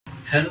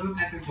Hello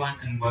everyone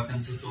and welcome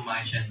to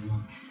my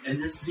channel. In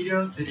this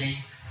video today,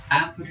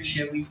 I'm going to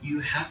share with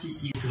you how to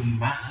see the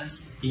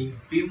mask in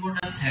Filmora.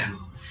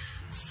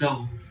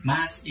 So,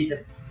 mask is a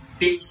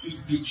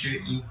basic feature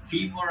in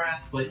Filmora,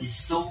 but it's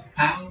so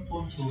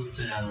powerful tool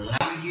to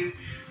allow you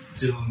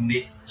to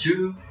make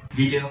two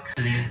video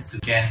clips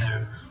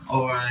together,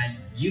 or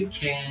you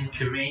can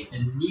create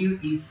a new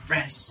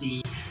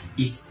impressive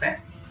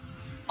effect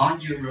on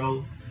your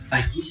own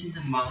by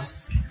using the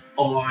mask,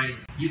 or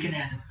you can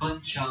add a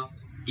bunch of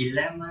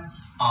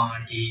elements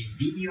on a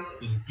video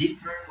in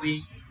different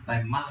way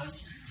by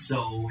mask.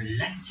 So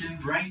let's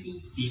jump right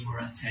in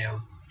Filmora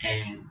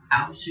and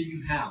I'll show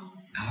you how.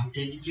 I'm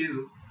telling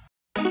you.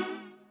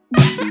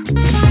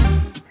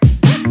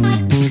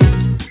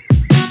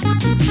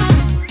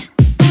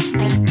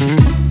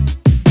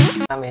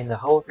 I'm in the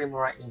whole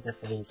Filmora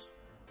interface.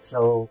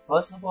 So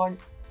first of all,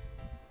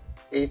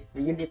 if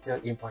you need to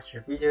import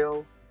your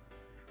video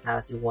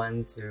as you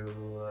want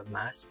to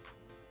mask,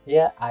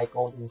 here I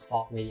go to the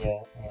stock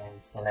media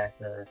and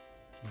select the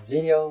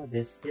video,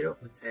 this video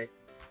footage,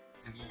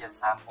 to give you a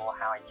sample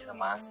how I use the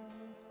mask,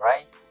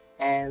 right?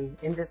 And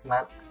in this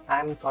mask,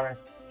 I'm gonna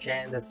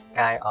change the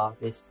sky of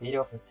this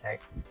video footage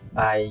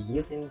by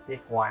using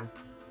this one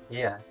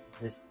here.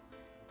 This,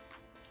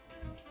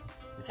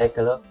 take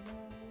a look,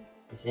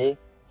 you see?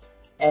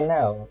 And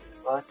now,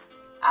 first,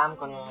 I'm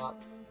gonna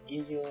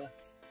give you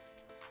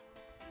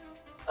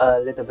a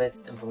little bit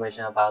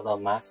information about the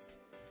mask.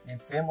 In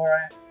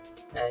Filmora,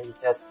 and you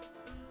just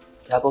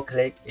double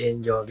click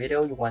in your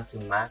video you want to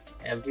mask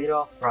and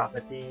video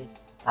property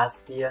as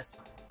pierce,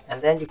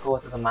 and then you go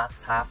to the mask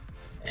tab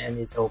and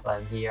it's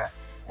open here.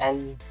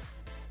 And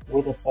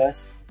with the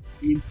first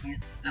import,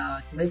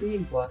 maybe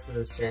import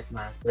the shape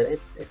mask, but I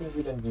think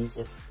we don't use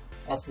it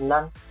as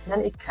none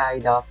it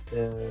kind of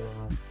the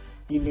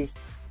delete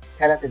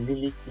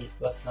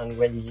button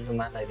when you use a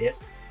mask like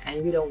this,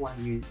 and you don't want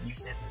to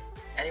use it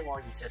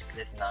anymore. You just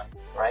click none,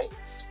 right?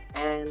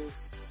 And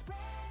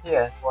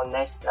here for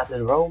next at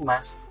the row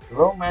mask.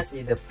 Row mask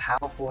is the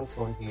powerful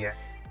tool here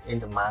in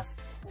the mask,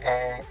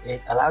 and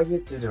it allows you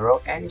to draw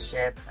any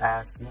shape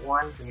as you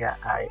want. Here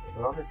I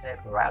draw the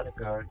shape around the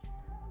curve.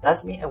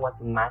 That's mean I want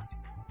to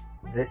mask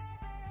this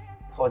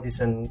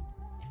position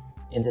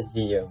in this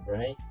video,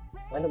 right?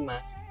 When the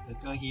mask the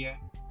curve here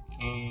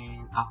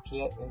and up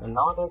here in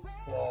another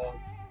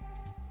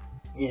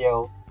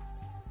video,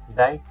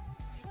 right?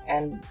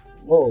 And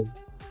move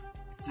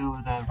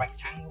to the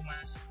rectangle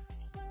mask.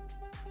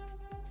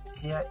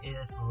 Here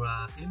is for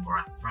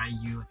Filmora,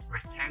 use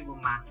rectangle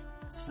mask,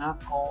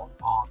 circle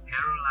or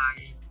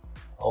parallel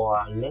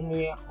or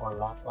linear or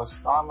left or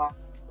star mask.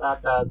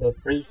 That the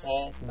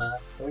preset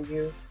mask for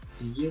you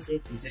to use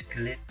it. You just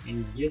click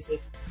and use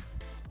it.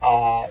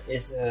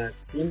 It's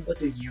simple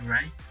to use,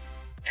 right?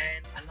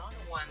 And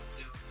another one,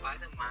 to find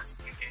the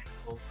mask, you can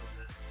go to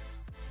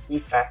the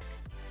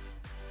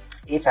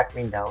effect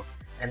window,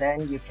 and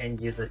then you can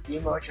use the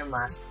emergent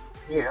mask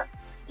here.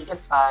 You can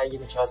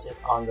search it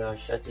on the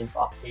searching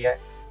box here,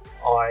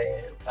 or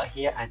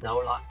here I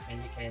download,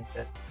 and you can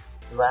just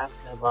wrap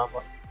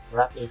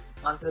it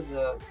onto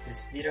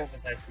this video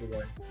beside you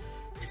want.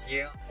 It's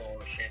here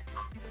or shape,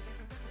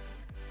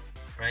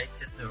 right?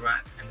 Just to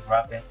wrap and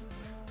grab it,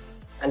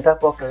 and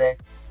double click,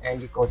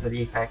 and you go to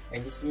the effect,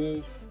 and you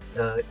see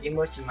the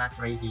image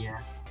mask right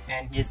here,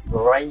 and it's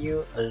provide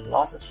you a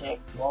lot of shape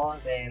more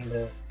than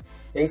the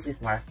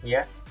basic mark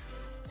here,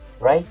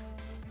 right?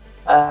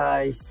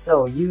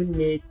 So you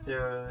need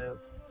to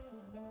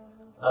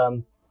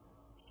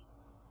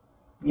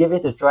give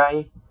it a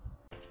try,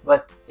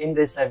 but in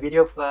this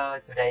video for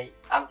today,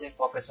 I'm just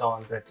focused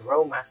on the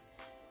row mask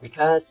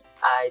because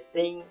I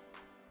think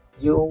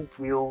you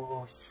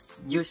will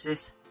use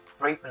it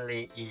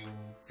frequently in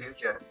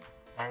future,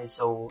 and it's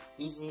so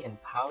easy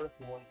and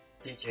powerful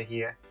feature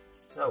here.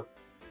 So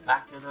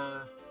back to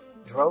the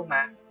row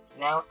mask.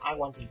 Now I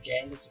want to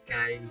change the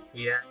sky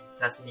here.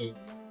 That's me.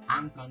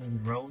 I'm gonna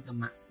roll the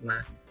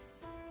mask,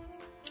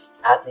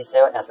 add the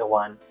cell as a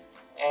 1,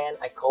 and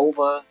I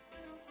cover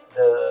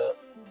the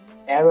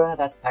area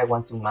that I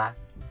want to mask.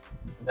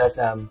 That's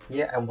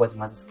here I want to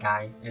mask the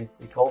sky, and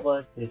to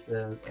cover this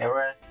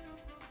area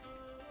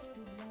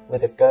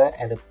with the curve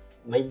and the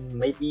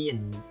maybe a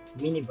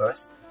mini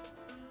burst.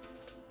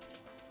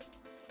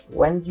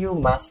 When you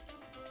mask,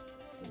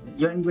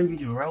 when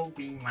you roll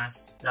the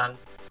mask done,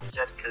 you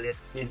just click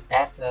it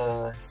at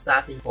the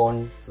starting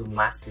point to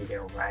mask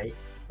video, right?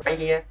 Right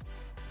here,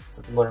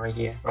 starting point right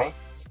here, right?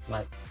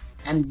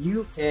 And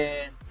you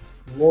can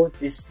move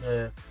this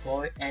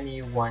point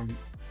anyone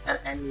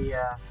and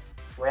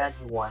where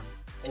you want,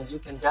 and you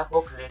can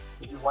double click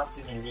if you want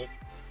to delete.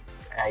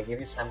 I give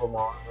you sample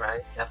more,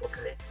 right? Double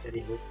click to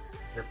delete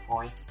the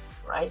point,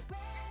 right?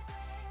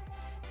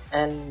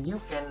 And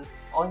you can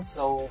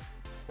also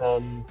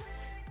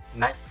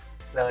make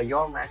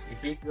your mask is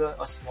bigger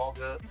or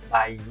smaller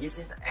by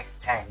using the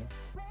rectangle.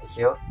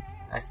 Here,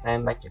 I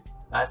make it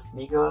mask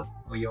bigger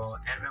or your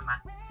area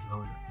mask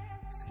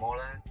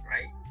smaller,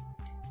 right?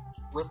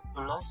 With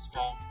blur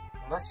strength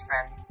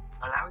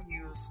allow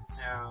you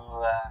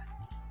to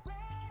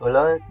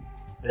blur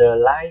the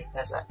light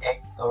that's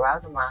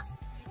around the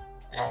mask,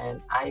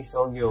 and I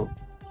show you.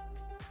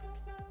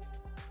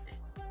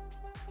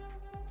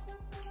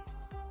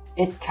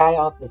 It kind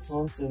of the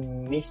tool to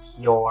mix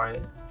your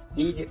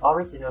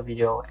original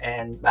video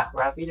and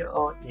background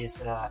video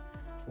is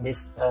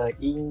mixed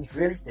in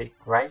realistic,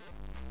 right?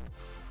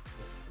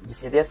 You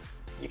see that?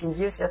 You can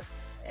use it,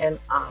 and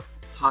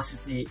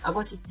opacity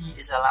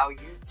is allow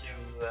you to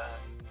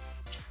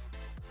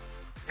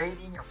fade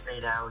in or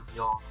fade out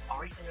your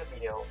original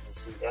video. You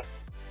see that?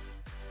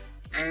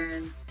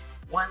 And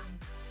one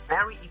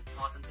very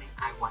important thing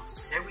I want to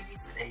share with you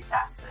today,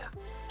 that's the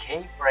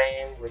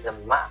keyframe with the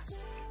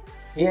mask.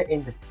 Here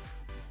in the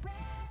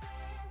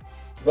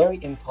very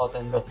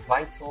important but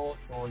vital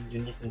tool you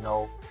need to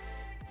know,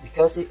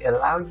 because it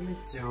allows you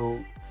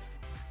to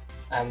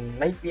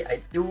maybe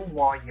I do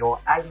more your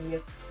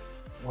idea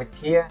with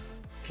here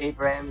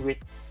keyframe with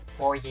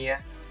for here,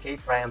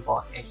 keyframe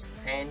for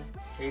extend,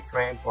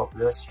 keyframe for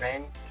blur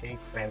strength,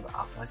 keyframe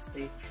for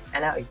opacity,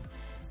 and now I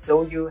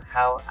show you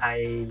how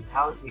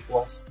it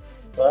works.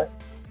 But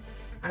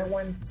I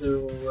want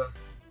to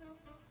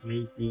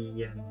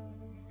maybe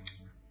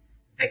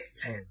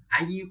extend.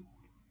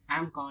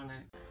 I'm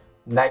gonna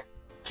make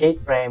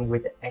keyframe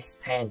with the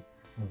extend.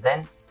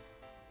 Then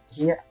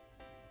here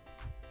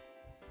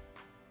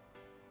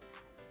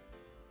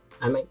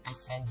I make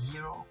extend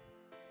 0.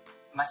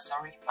 Minus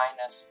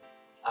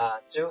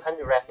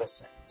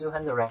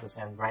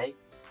 200%, right?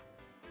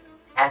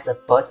 At the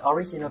first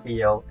original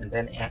video, and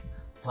then at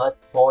first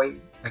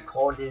point, I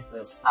call this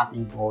the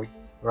starting point,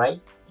 right?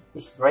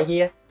 It's right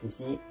here. You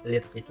see a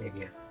little bit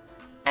here.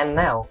 And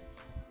now,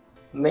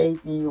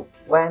 maybe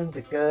when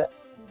the girl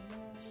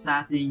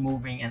starting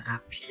moving and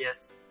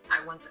appears,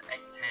 I want to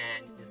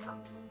extend is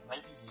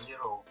maybe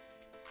 0,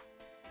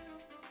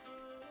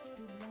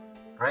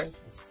 right?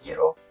 It's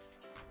 0,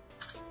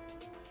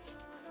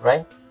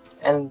 right?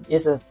 And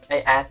it's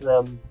I add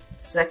the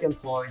second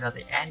point at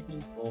the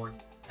ending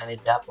point, and I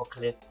double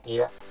click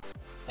here,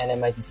 and I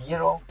make it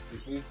 0. You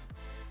see?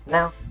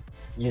 Now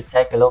you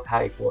take a look how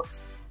it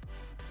works.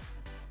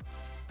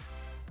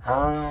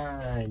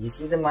 You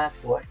see the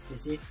math works. You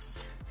see,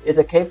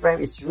 the keyframe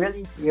is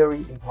really very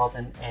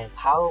important and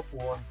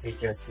powerful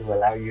features to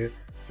allow you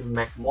to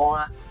make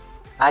more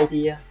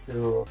idea,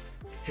 to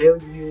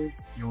help your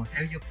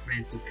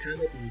friend to come up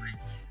with idea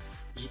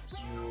if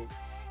you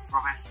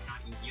professional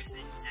in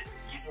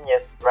using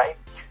it, right?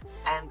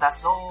 And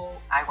that's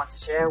all I want to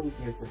share with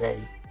you today.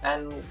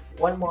 And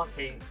one more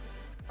thing,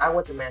 I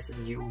want to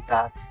mention you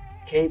that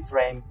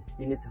keyframe,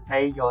 you need to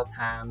pay your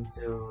time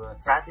to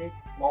practice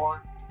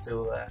more,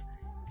 to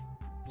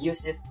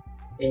use it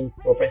in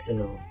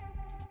professional.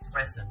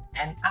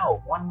 And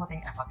one more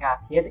thing I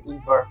forgot, here the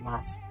invert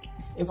mask.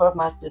 Invert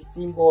mask is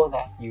symbol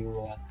that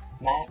you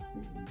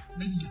mask.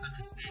 Maybe you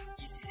understand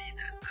easily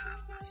that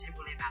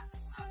simply that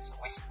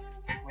switch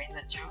between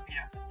the two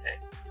video filter.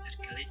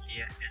 Just click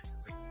here and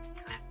switch,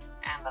 click,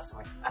 and that's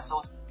it.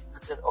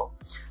 That's it all.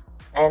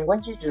 And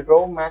when you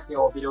draw mask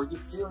your video, you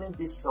feeling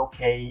this is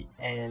okay,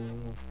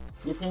 and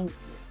you think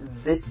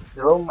this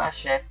draw mask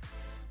shape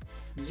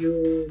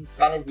you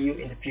gonna use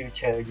in the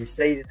future, you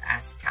save it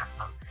as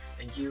caption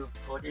and you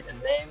put it a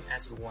name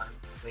as you want.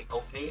 Click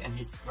OK, and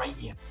it's right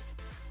here.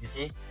 You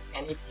see?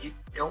 And if you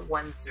don't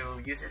want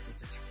to use it, you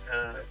just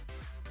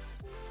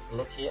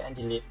click here and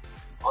delete,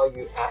 or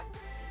you add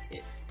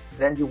it.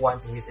 Then you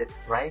want to use it,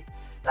 right?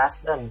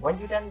 That's done. When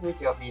you're done with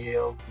your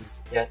video, you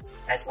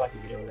just export the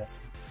video.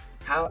 That's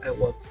how I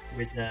work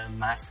with the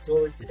mask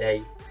tool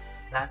today.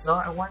 That's all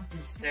I want to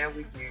share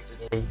with you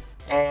today,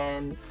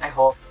 and I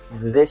hope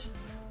this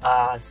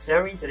my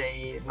sharing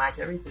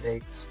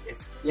today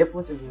is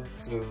helpful to you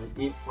to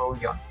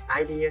improve your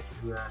idea,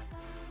 to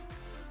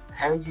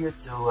help you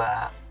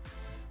to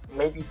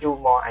maybe do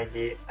more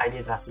ideas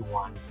that you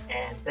want.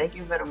 And thank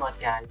you very much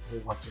guys for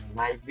watching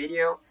my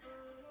video,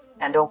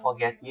 and don't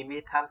forget give me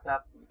a thumbs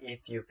up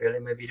if you feel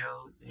my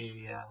video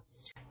is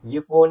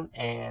useful,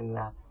 and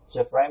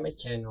subscribe my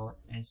channel,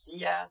 and see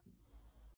ya.